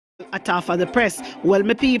At half of the press. Well,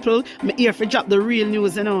 my people, me here for drop the real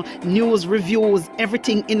news, news, reviews,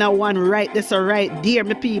 everything in a one right this or right there,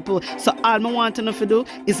 my people. So all me want to know to do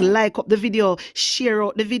is like up the video, share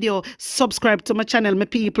out the video, subscribe to my channel, my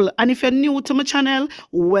people. And if you're new to my channel,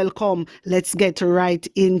 welcome. Let's get right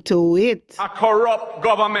into it. A corrupt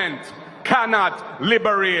government cannot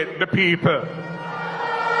liberate the people.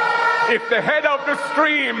 If the head of the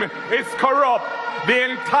stream is corrupt,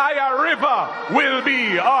 the entire river will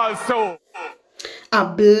be also. A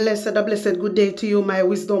blessed good day to you, my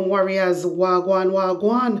wisdom warriors. Wagwan,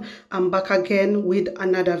 wagwan. I'm back again with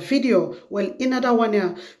another video. Well, in another one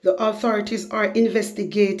here, the authorities are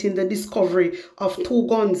investigating the discovery of 2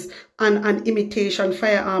 guns and an imitation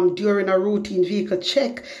firearm during a routine vehicle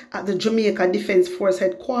check at the Jamaica Defence Force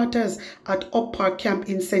headquarters at Up Park Camp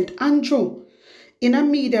in St. Andrew. In a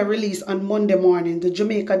media release on Monday morning, the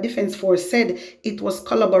Jamaica Defence Force said it was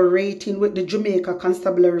collaborating with the Jamaica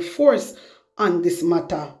Constabulary Force on this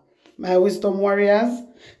matter. My wisdom warriors,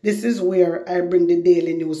 this is where I bring the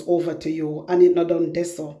daily news over to you, and it not done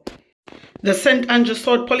this so. The St. Andrew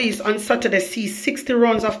South Police on Saturday seized 60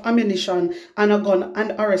 rounds of ammunition and a gun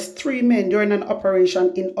and arrested 3 men during an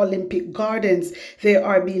operation in Olympic Gardens. They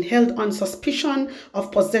are being held on suspicion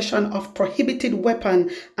of possession of prohibited weapon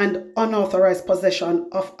and unauthorized possession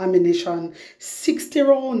of ammunition. 60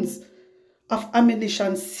 rounds of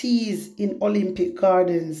ammunition seized in Olympic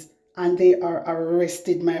Gardens, and they are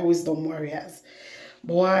arrested, my wisdom warriors.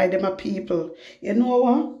 Boy, them are people. You know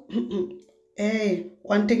what? Hey,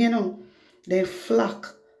 one thing you know. They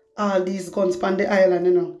flock all these guns on the island,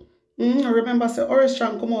 I remember say Horace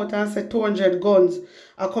Strong come out and say 200 guns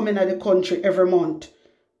are coming out the country every month.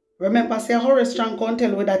 Remember say Horace Strong can't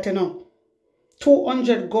tell you that,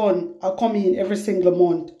 200 guns are coming in every single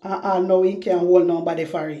month. Now we can't hold nobody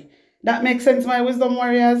for it. That makes sense, my wisdom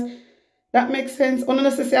warriors? That makes sense. Only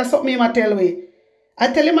say something him I tell we.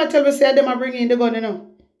 I tell him I tell we say them are bringing in the gun,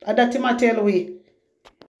 And that him I tell we.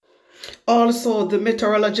 Also, the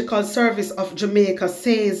Meteorological Service of Jamaica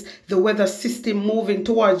says the weather system moving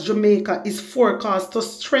towards Jamaica is forecast to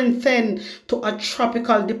strengthen to a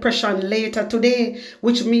tropical depression later today,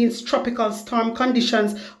 which means tropical storm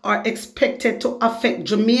conditions are expected to affect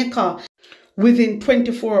Jamaica within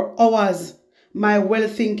 24 hours. My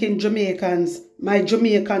well-thinking Jamaicans, my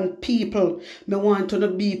Jamaican people, me want to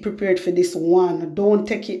be prepared for this one. Don't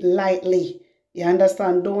take it lightly. You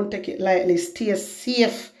understand? Don't take it lightly. Stay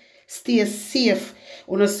safe. Stay safe.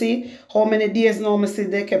 You see how many days now I see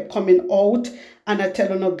they kept coming out, and I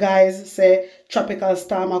tell you guys say tropical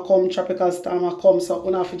storm come, tropical storm come, so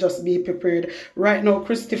you have to just be prepared. Right now,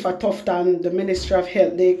 Christopher Tufton, the Ministry of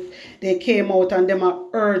Health, they came out and them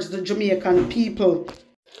urged the Jamaican people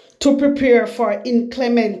to prepare for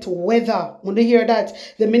inclement weather. When you hear that,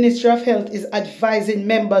 the Ministry of Health is advising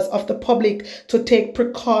members of the public to take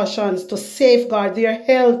precautions to safeguard their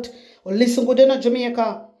health. Well, listen good in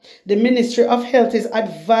Jamaica. The Ministry of Health is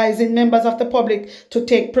advising members of the public to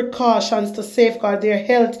take precautions to safeguard their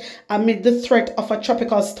health amid the threat of a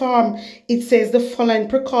tropical storm. It says the following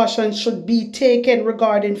precautions should be taken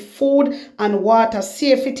regarding food and water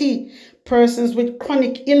safety. Persons with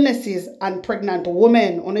chronic illnesses and pregnant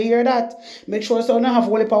women. Wanna hear that? Make sure so you don't have a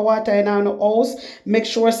whole heap of water in our house. Make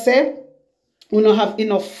sure say you don't have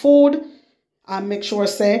enough food. And make sure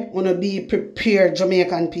say wanna be prepared,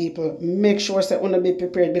 Jamaican people. Make sure say wanna be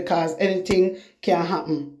prepared because anything can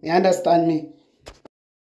happen. You understand me?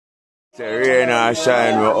 The rain or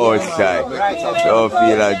shine we're outside. Don't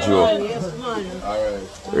feel a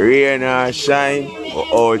joke. Rain or shine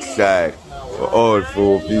we're outside. All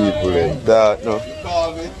for people in that, no?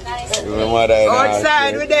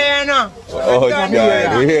 Outside we there, no? Outside,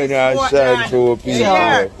 rain and shine for people.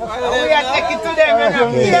 Yeah. We are taking to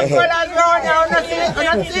them, Careful as round now, not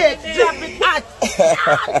see it. Drop it hot.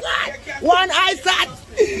 One eye sat.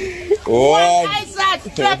 One eye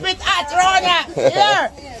sat. Drop it hot, Rona. Here.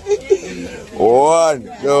 One,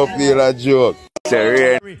 don't feel a joke.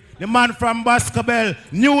 The man from Baskerville,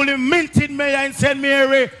 newly minted mayor in St.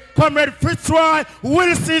 Mary, Comrade Fitzroy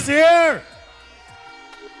Wilson is here.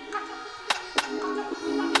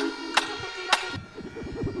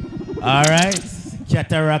 All right,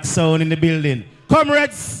 cataract sound in the building.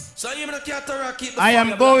 Comrades, I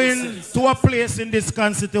am going to a place in this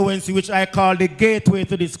constituency which I call the gateway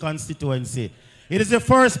to this constituency. It is the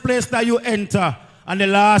first place that you enter and the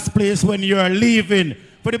last place when you are leaving.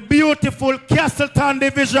 For the beautiful Castleton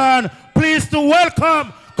division, please to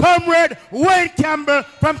welcome Comrade Wayne Campbell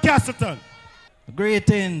from Castleton.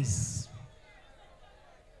 Greetings.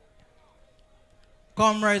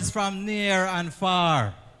 Comrades from near and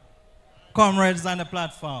far. Comrades on the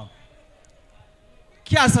platform.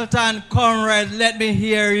 Castleton comrades, let me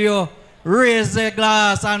hear you. Raise the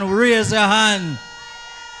glass and raise your hand.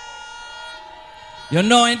 You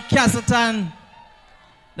know, in Castleton,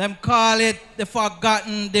 them call it the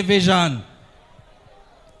Forgotten Division.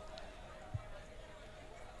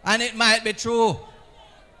 And it might be true.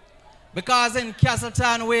 Because in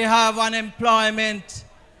Castleton we have unemployment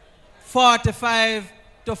 45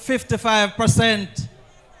 to 55%.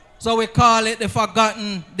 So we call it the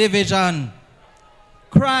Forgotten Division.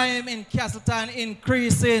 Crime in Castleton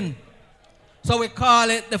increasing. So we call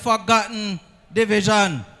it the Forgotten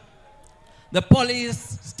Division. The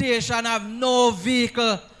police station have no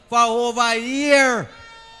vehicle for over a year.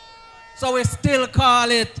 So we still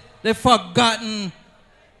call it the Forgotten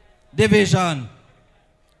Division.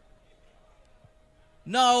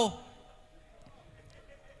 Now,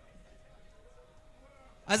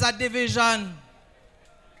 as a division,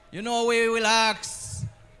 you know, we will ask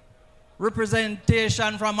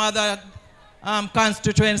representation from other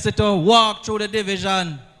constituency to walk through the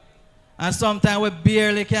division. And sometimes we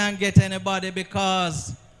barely can get anybody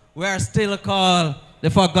because we are still called the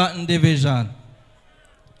Forgotten Division.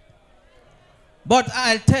 But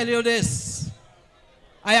I'll tell you this,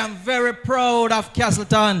 I am very proud of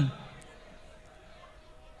Castleton.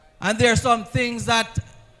 And there are some things that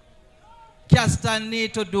Castleton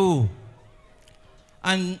need to do.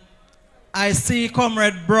 And I see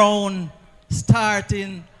Comrade Brown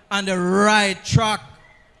starting on the right track.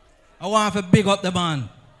 I want to big up the man.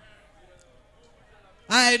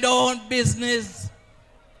 I don't business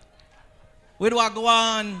with what go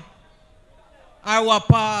on or what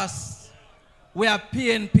pass. We are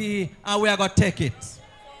PNP and we are going to take it.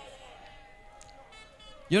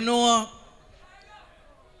 You know,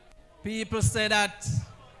 people say that,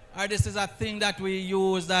 or this is a thing that we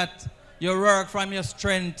use, that you work from your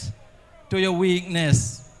strength to your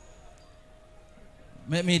weakness.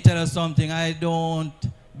 Let me tell you something, I don't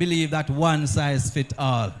believe that one size fits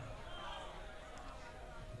all.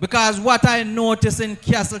 Because what I notice in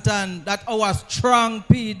Castleton, that our strong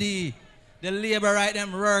PD, the labor right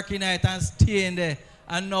them working it and staying there,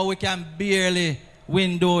 and now we can barely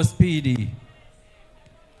win those PD.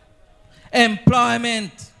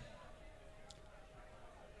 Employment.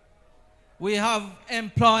 We have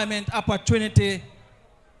employment opportunity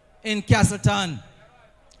in Castleton,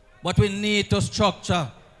 but we need to structure.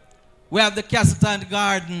 We have the Castleton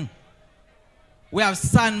Garden. We have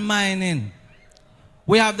sand mining.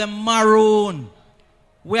 We have the maroon.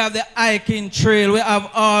 We have the hiking trail. We have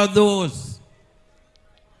all those.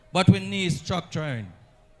 But we need structuring.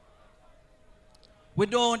 We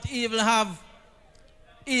don't even have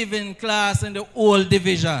even class in the whole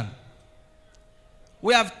division.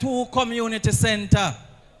 We have 2 community centers.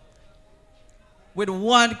 With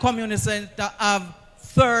 1 community center have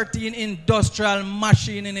 13 industrial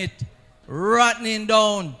machines in it, rotting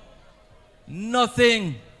down.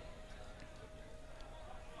 Nothing.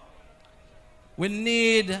 We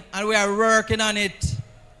need, and we are working on it.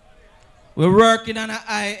 We're working on an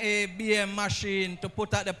IABM machine to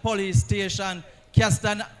put at the police station.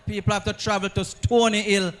 Castleton people have to travel to Stony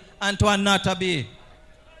Hill and to Anata Bay.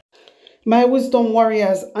 My wisdom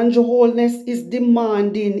warriors, Andrew Holness is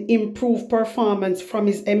demanding improved performance from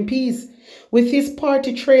his MPs. With his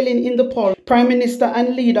party trailing in the poll, Prime Minister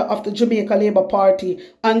and leader of the Jamaica Labour Party,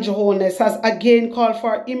 Andrew Holness, has again called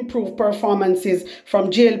for improved performances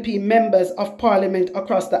from JLP members of Parliament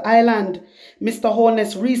across the island. Mr.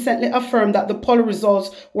 Holness recently affirmed that the poll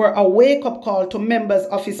results were a wake-up call to members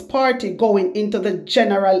of his party going into the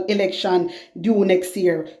general election due next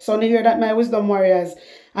year. So you hear that, my wisdom warriors?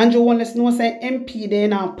 Andrew Holness knows that MP they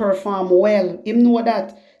not perform well. Him know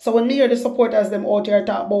that. So when me hear the supporters them out here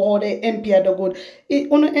talk about how the MP are the good,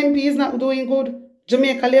 MP is not doing good.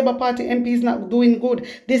 Jamaica Labour Party MP is not doing good.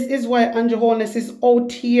 This is why Andrew Holness is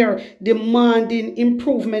out here demanding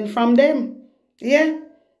improvement from them. Yeah,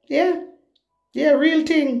 real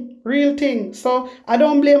thing. So I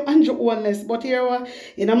don't blame Andrew Holness, but here,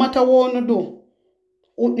 no matter what you do,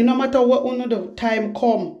 no matter what you do, time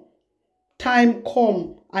come,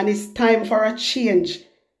 and it's time for a change.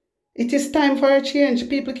 It is time for a change.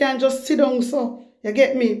 People can't just sit down so. You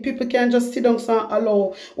get me? People can't just sit down so and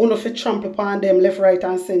allow uno to trample upon them left, right,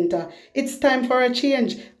 and center. It's time for a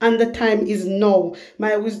change, and the time is now.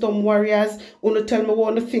 My wisdom warriors, uno tell me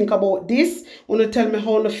what you think about this. Uno tell me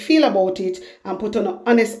how you feel about it, and put an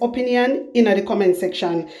honest opinion in the comment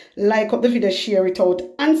section. Like up the video, share it out,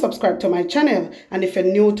 and subscribe to my channel. And if you're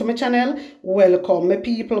new to my channel, welcome. My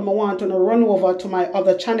people, I want to run over to my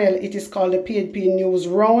other channel. It is called the PNP News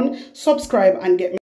Round. Subscribe and get me.